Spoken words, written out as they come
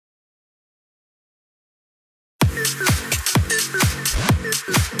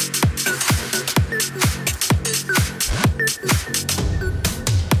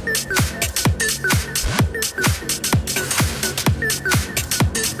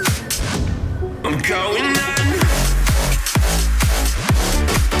I'm going on.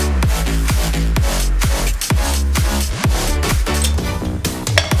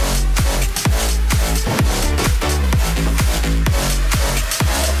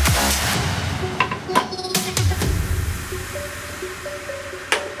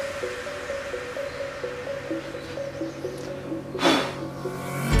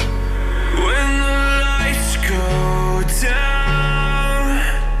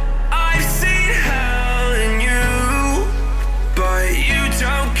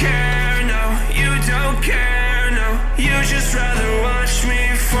 You just rather watch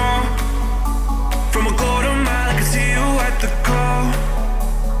me fall from a quarter mile. I can see you at the call.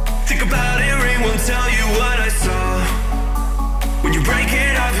 Think about it, ring won't tell you what